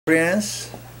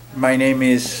Friends, my name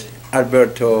is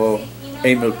Alberto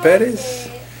Emil Perez.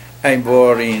 I'm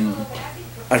born in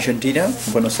Argentina,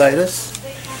 Buenos Aires.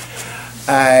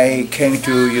 I came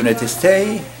to United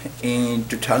States in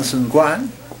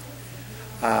 2001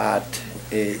 at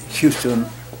Houston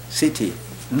City,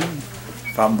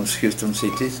 famous Houston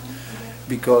City,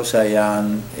 because I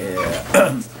am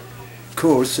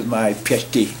course my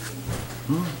PhD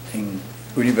in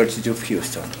University of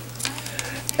Houston.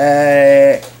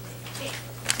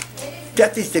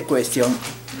 That is the question.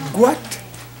 What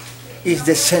is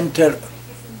the center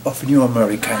of New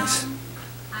Americans?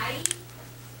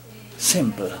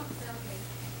 Simple.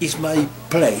 It's my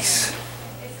place.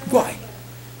 Why?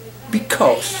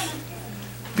 Because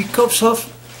of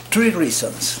three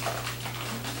reasons.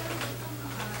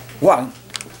 One,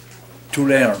 to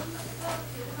learn.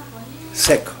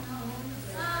 Second,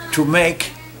 to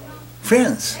make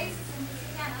friends.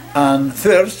 And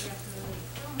first,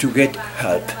 to get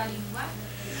help.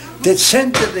 The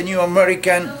Center of the New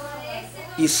American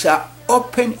is an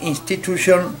open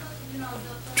institution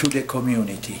to the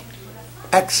community.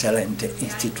 Excellent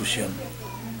institution.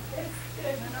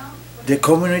 The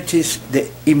communities, the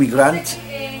immigrant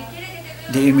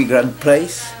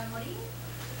place,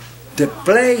 the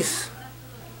place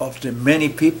of the many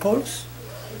peoples,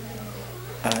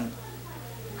 and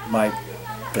my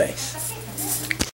place.